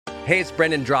Hey, it's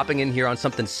Brendan dropping in here on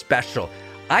something special.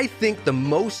 I think the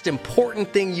most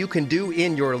important thing you can do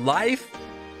in your life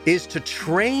is to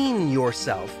train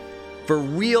yourself for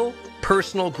real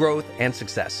personal growth and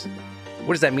success.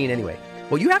 What does that mean anyway?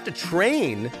 Well, you have to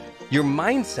train your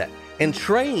mindset and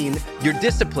train your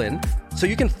discipline so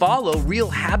you can follow real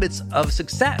habits of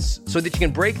success, so that you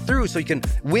can break through, so you can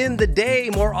win the day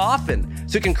more often,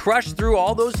 so you can crush through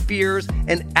all those fears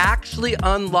and actually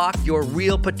unlock your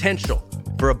real potential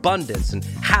for abundance and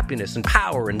happiness and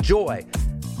power and joy.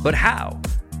 But how?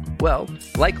 Well,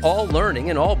 like all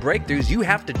learning and all breakthroughs, you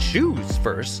have to choose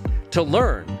first to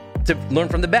learn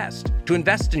from the best, to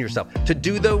invest in yourself, to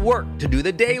do the work, to do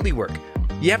the daily work.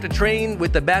 You have to train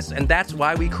with the best, and that's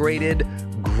why we created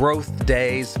Growth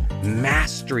Day's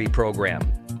Mastery Program.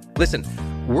 Listen,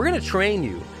 we're going to train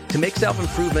you to make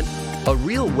self-improvement a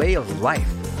real way of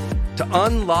life, to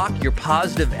unlock your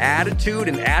positive attitude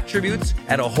and attributes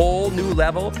at a whole new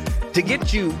level, to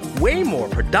get you way more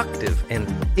productive and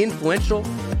influential,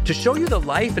 to show you the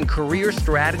life and career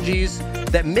strategies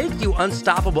that make you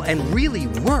unstoppable and really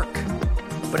work.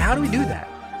 But how do we do that?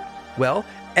 Well,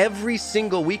 every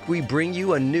single week we bring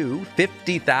you a new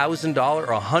 $50,000 or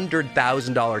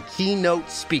 $100,000 keynote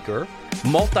speaker,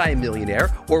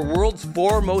 multimillionaire, or world's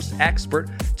foremost expert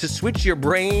to switch your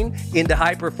brain into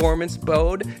high performance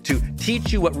mode, to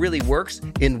teach you what really works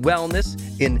in wellness,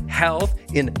 in health,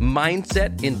 in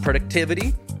mindset, in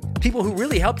productivity. People who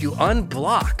really help you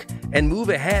unblock and move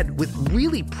ahead with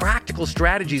really practical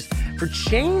strategies for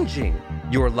changing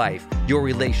your life, your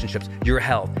relationships, your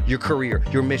health, your career,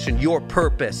 your mission, your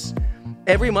purpose.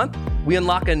 Every month, we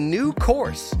unlock a new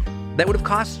course that would have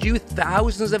cost you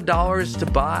thousands of dollars to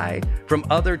buy from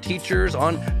other teachers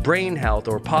on brain health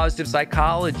or positive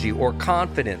psychology or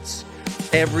confidence.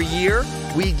 Every year,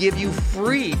 we give you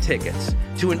free tickets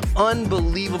to an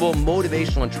unbelievable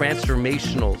motivational and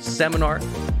transformational seminar.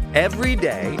 Every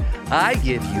day, I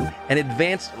give you an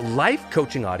advanced life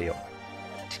coaching audio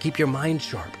to keep your mind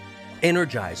sharp,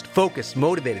 energized, focused,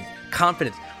 motivated,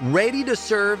 confident, ready to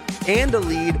serve and to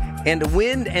lead and to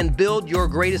win and build your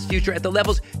greatest future at the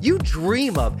levels you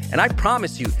dream of. And I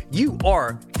promise you, you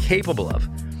are capable of.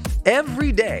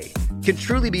 Every day can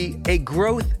truly be a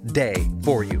growth day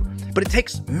for you. But it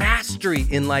takes mastery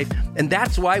in life, and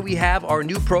that's why we have our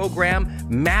new program,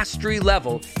 Mastery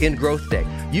Level in Growth Day.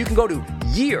 You can go to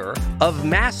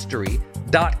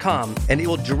yearofmastery.com, and it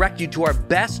will direct you to our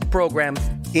best program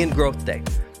in Growth Day.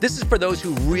 This is for those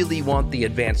who really want the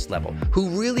advanced level, who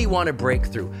really want to break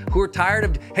through, who are tired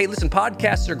of, hey, listen,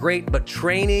 podcasts are great, but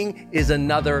training is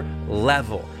another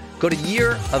level. Go to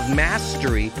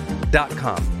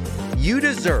yearofmastery.com. You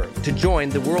deserve to join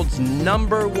the world's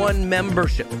 #1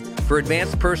 membership for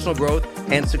advanced personal growth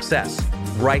and success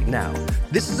right now.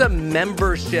 This is a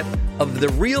membership of the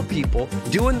real people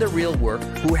doing the real work,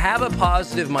 who have a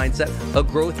positive mindset, a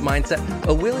growth mindset,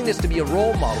 a willingness to be a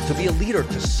role model, to be a leader,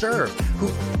 to serve, who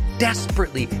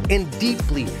desperately and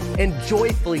deeply and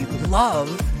joyfully love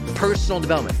personal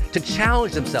development, to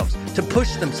challenge themselves, to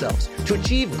push themselves, to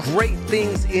achieve great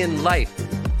things in life.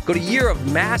 Go to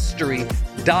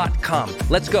yearofmastery.com.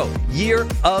 Let's go.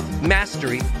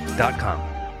 yearofmastery.com.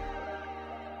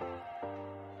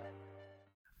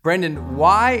 Brendan,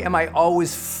 why am I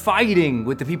always fighting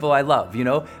with the people I love? You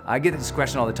know, I get this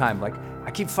question all the time. Like, I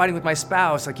keep fighting with my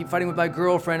spouse. I keep fighting with my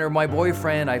girlfriend or my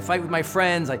boyfriend. I fight with my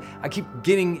friends. I keep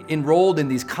getting enrolled in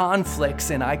these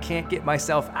conflicts and I can't get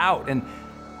myself out. And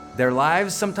their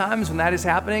lives sometimes when that is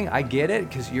happening, I get it,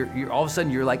 because you're all of a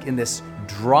sudden you're like in this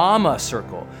drama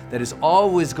circle that is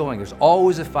always going. There's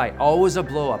always a fight, always a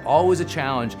blow up, always a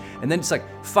challenge. And then it's like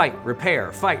fight,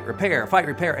 repair, fight, repair, fight,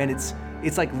 repair. And it's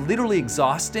like literally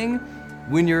exhausting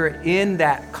when you're in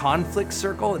that conflict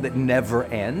circle that never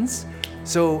ends.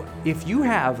 So if you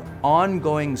have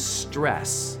ongoing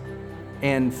stress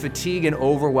and fatigue and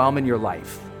overwhelm in your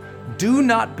life, do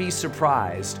not be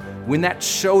surprised when that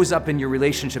shows up in your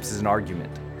relationships as an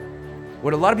argument.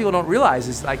 What a lot of people don't realize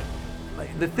is like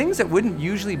the things that wouldn't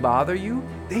usually bother you,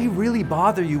 they really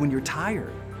bother you when you're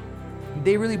tired.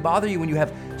 They really bother you when you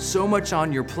have so much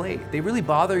on your plate. They really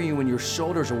bother you when your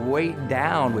shoulders are weighed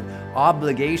down with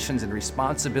obligations and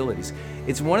responsibilities.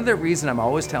 It's one of the reasons I'm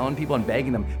always telling people and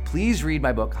begging them, please read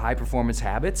my book, High Performance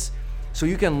Habits, so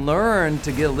you can learn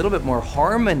to get a little bit more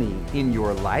harmony in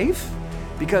your life.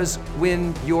 Because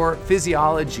when your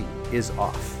physiology is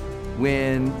off,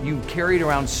 when you carried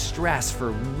around stress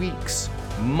for weeks,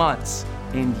 months,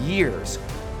 and years,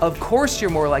 of course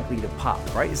you're more likely to pop,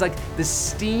 right? It's like the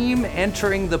steam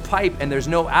entering the pipe and there's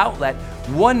no outlet.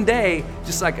 One day,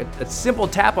 just like a simple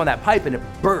tap on that pipe and it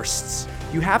bursts.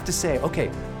 You have to say,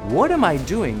 okay, what am I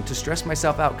doing to stress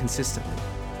myself out consistently?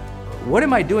 what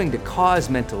am I doing to cause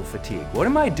mental fatigue? What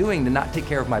am I doing to not take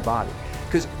care of my body?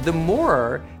 Because the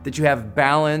more that you have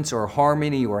balance or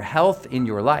harmony or health in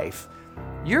your life,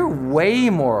 you're way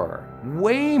more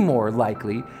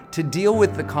likely to deal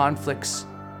with the conflicts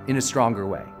in a stronger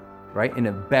way, right? In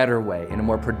a better way, in a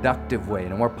more productive way,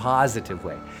 in a more positive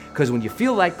way. Because when you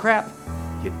feel like crap,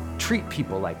 you treat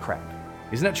people like crap.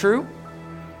 Isn't that true?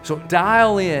 So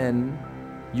dial in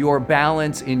your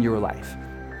balance in your life.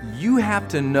 You have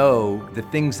to know the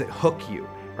things that hook you,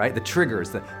 right? The triggers,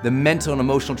 the mental and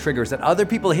emotional triggers that other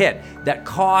people hit that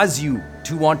cause you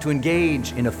to want to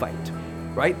engage in a fight,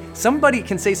 right? Somebody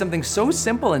can say something so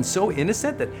simple and so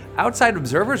innocent that outside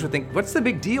observers would think, what's the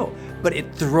big deal? But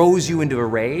it throws you into a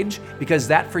rage because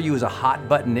that for you is a hot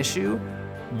button issue.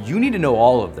 You need to know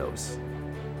all of those,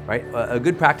 right? A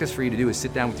good practice for you to do is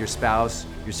sit down with your spouse,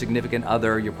 your significant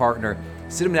other, your partner,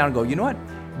 sit them down and go, you know what?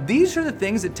 These are the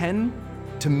things that tend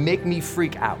to make me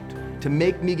freak out, to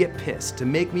make me get pissed, to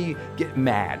make me get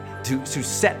mad, to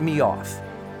set me off.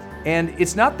 And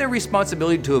it's not their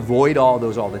responsibility to avoid all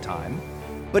those all the time,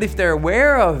 but if they're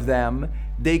aware of them,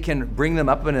 they can bring them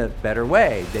up in a better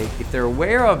way. If they're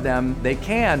aware of them, they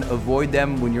can avoid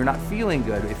them when you're not feeling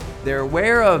good. If they're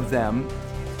aware of them,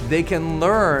 they can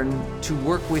learn to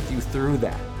work with you through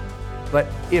that. But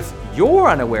if you're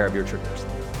unaware of your triggers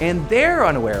and they're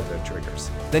unaware of their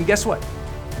triggers, then guess what?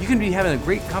 You can be having a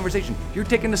great conversation. You're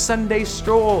taking a Sunday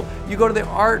stroll, you go to the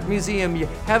art museum, you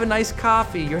have a nice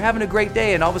coffee, you're having a great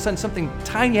day, and all of a sudden something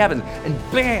tiny happens, and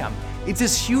bam, it's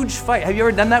this huge fight. Have you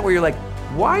ever done that where you're like,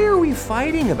 why are we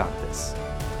fighting about this?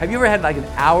 Have you ever had like an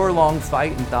hour-long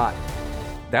fight and thought,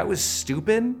 that was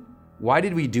stupid? Why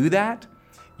did we do that?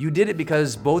 You did it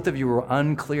because both of you were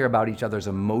unclear about each other's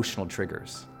emotional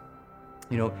triggers.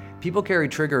 You know, people carry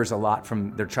triggers a lot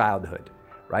from their childhood,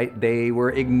 right? They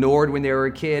were ignored when they were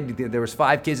a kid. There was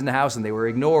 5 kids in the house and they were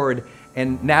ignored.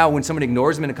 And now when someone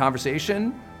ignores them in a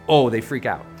conversation, oh, they freak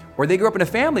out. Or they grew up in a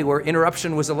family where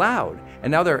interruption was allowed.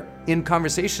 And now they're in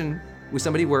conversation with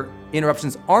somebody where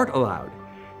interruptions aren't allowed.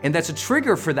 And that's a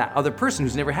trigger for that other person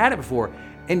who's never had it before.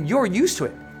 And you're used to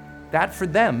it. That for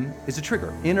them is a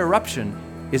trigger. Interruption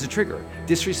is a trigger.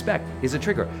 Disrespect is a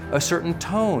trigger. A certain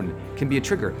tone can be a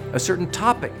trigger. A certain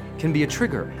topic can be a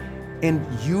trigger. And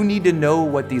you need to know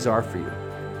what these are for you.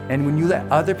 And when you let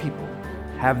other people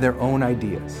have their own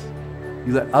ideas,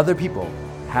 you let other people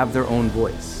have their own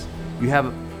voice,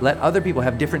 let other people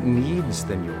have different needs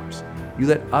than yours, you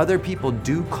let other people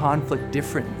do conflict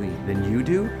differently than you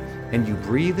do, and you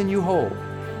breathe and you hold,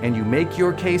 and you make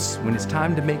your case when it's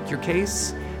time to make your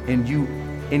case, and you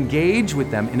engage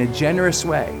with them in a generous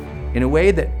way, in a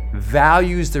way that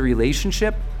values the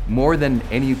relationship more than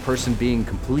any person being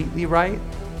completely right.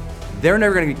 They're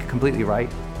never going to get completely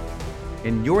right,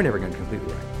 and you're never going to get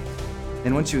completely right.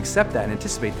 And once you accept that and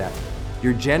anticipate that,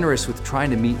 you're generous with trying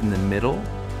to meet in the middle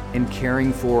and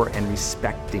caring for and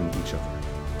respecting each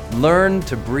other. Learn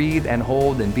to breathe and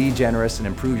hold and be generous and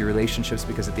improve your relationships,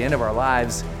 because at the end of our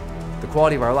lives, the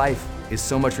quality of our life is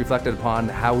so much reflected upon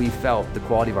how we felt the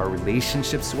quality of our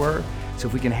relationships were. So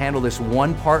if we can handle this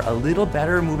one part a little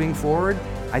better moving forward,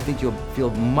 I think you'll feel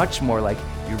much more like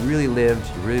you really lived,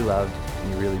 you really loved,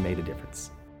 and you really made a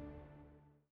difference.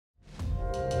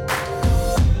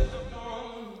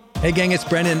 Hey gang, it's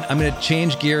Brendan. I'm gonna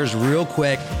change gears real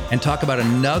quick and talk about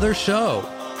another show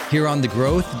here on the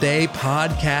Growth Day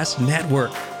Podcast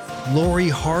Network. Lori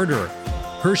Harder.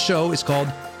 Her show is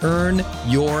called Earn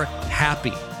Your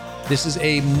Happy. This is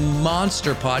a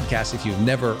monster podcast if you've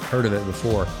never heard of it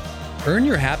before. Earn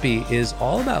Your Happy is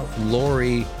all about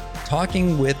Lori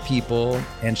talking with people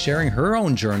and sharing her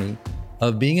own journey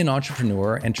of being an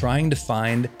entrepreneur and trying to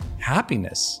find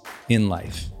happiness in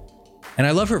life. And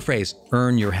I love her phrase,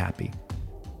 earn your happy.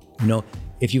 You know,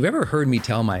 if you've ever heard me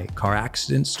tell my car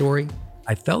accident story,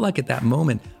 I felt like at that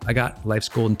moment I got life's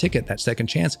golden ticket, that second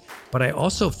chance, but I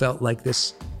also felt like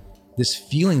this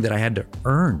feeling that I had to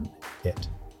earn it,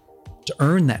 to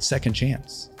earn that second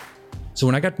chance. So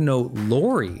when I got to know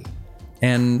Lori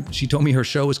and she told me her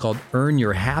show was called Earn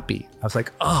Your Happy, I was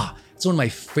like, it's one of my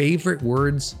favorite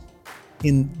words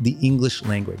in the English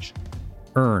language.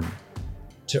 Earn.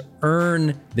 To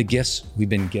earn the gifts we've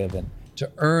been given,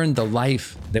 to earn the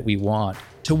life that we want,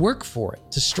 to work for it,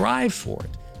 to strive for it.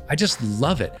 I just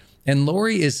love it. And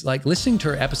Lori is like, listening to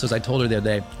her episodes, I told her the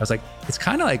other day, I was like, it's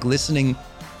kind of like listening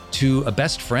to a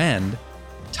best friend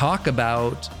talk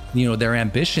about, you know, their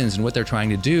ambitions and what they're trying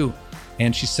to do.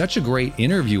 And she's such a great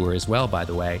interviewer as well, by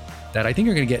the way, that I think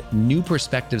you're gonna get new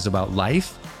perspectives about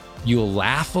life. You'll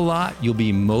laugh a lot, you'll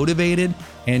be motivated,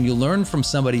 and you'll learn from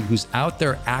somebody who's out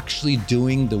there actually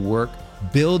doing the work,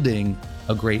 building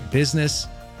a great business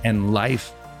and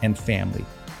life and family.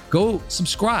 Go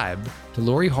subscribe to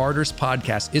Lori Harder's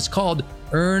podcast. It's called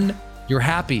Earn Your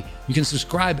Happy. You can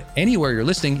subscribe anywhere you're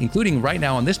listening, including right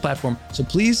now on this platform. So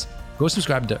please go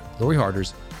subscribe to Lori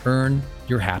Harder's Earn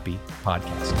Your Happy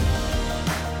podcast.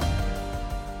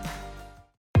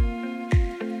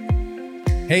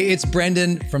 Hey, it's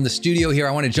Brendan from the studio here.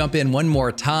 I want to jump in one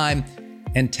more time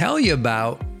and tell you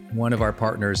about one of our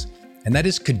partners, and that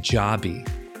is Kajabi.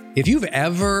 If you've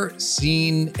ever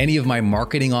seen any of my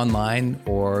marketing online,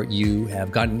 or you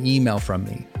have gotten an email from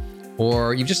me,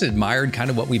 or you've just admired kind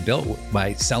of what we built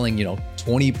by selling,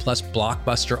 20 plus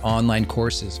blockbuster online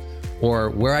courses, or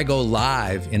where I go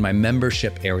live in my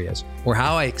membership areas, or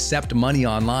how I accept money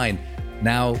online,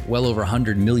 now well over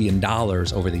 $100 million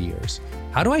over the years.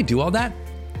 How do I do all that?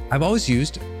 I've always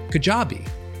used Kajabi.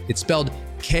 It's spelled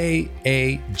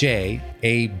Kajabi.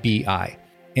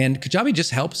 And Kajabi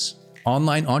just helps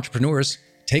online entrepreneurs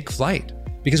take flight,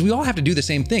 because we all have to do the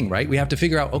same thing, right? We have to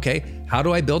figure out, okay, how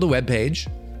do I build a web page?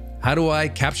 How do I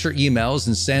capture emails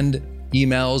and send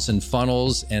emails and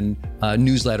funnels and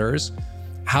newsletters?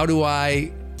 How do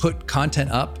I put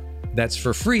content up that's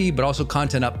for free, but also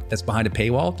content up that's behind a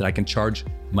paywall that I can charge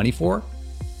money for?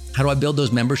 How do I build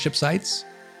those membership sites?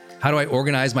 How do I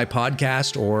organize my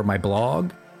podcast or my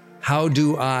blog? How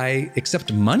do I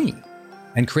accept money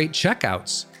and create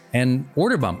checkouts and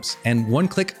order bumps and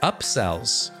one-click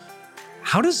upsells?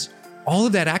 How does all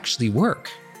of that actually work?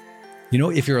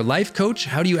 If you're a life coach,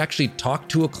 how do you actually talk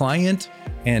to a client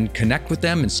and connect with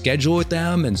them and schedule with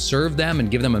them and serve them and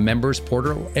give them a members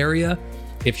portal area?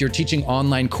 If you're teaching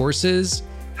online courses,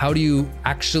 how do you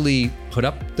actually put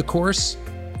up the course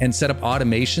and set up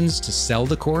automations to sell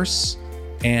the course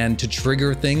and to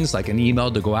trigger things like an email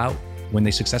to go out when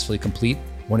they successfully complete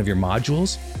one of your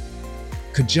modules?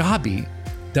 Kajabi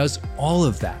does all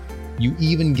of that. You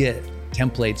even get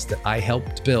templates that I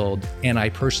helped build and I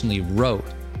personally wrote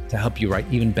to help you write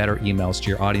even better emails to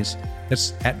your audience.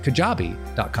 That's at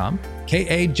kajabi.com,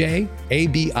 Kajabi.com.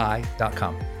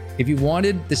 If you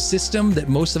wanted the system that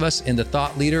most of us in the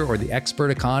thought leader or the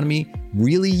expert economy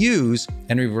really use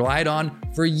and we've relied on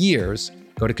for years,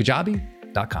 go to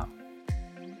kajabi.com.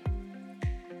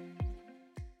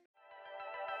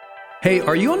 Hey,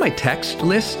 are you on my text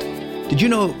list? Did you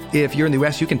know if you're in the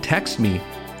US, you can text me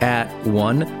at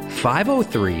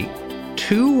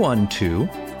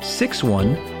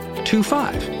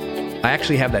 1-503-212-6125. I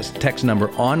actually have that text number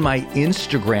on my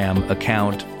Instagram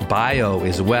account bio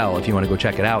as well, if you want to go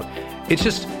check it out. It's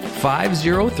just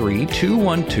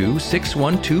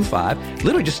 503-212-6125.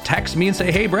 Literally just text me and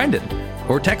say, hey, Brendan.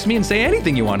 Or text me and say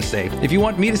anything you want to say. If you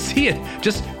want me to see it,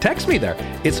 just text me there.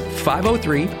 It's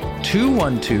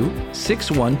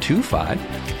 503-212-6125.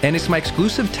 And it's my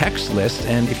exclusive text list.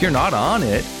 And if you're not on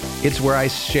it, it's where I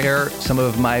share some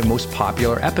of my most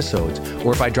popular episodes.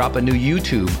 Or if I drop a new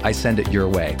YouTube, I send it your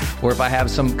way. Or if I have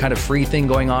some kind of free thing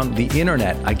going on the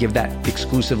internet, I give that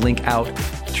exclusive link out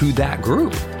to that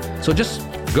group. So just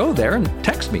go there and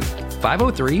text me.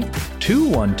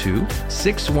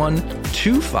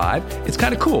 503-212-6125. It's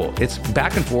kind of cool. It's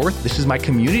back and forth. This is my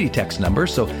community text number.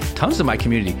 So tons of my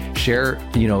community share,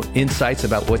 insights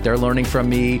about what they're learning from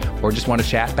me, or just want to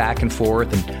chat back and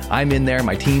forth. And I'm in there,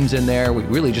 my team's in there. We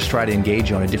really just try to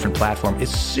engage you on a different platform.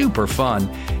 It's super fun.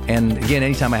 And again,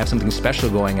 anytime I have something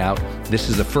special going out, this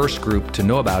is the first group to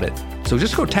know about it. So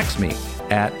just go text me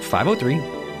at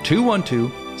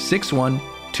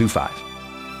 503-212-6125.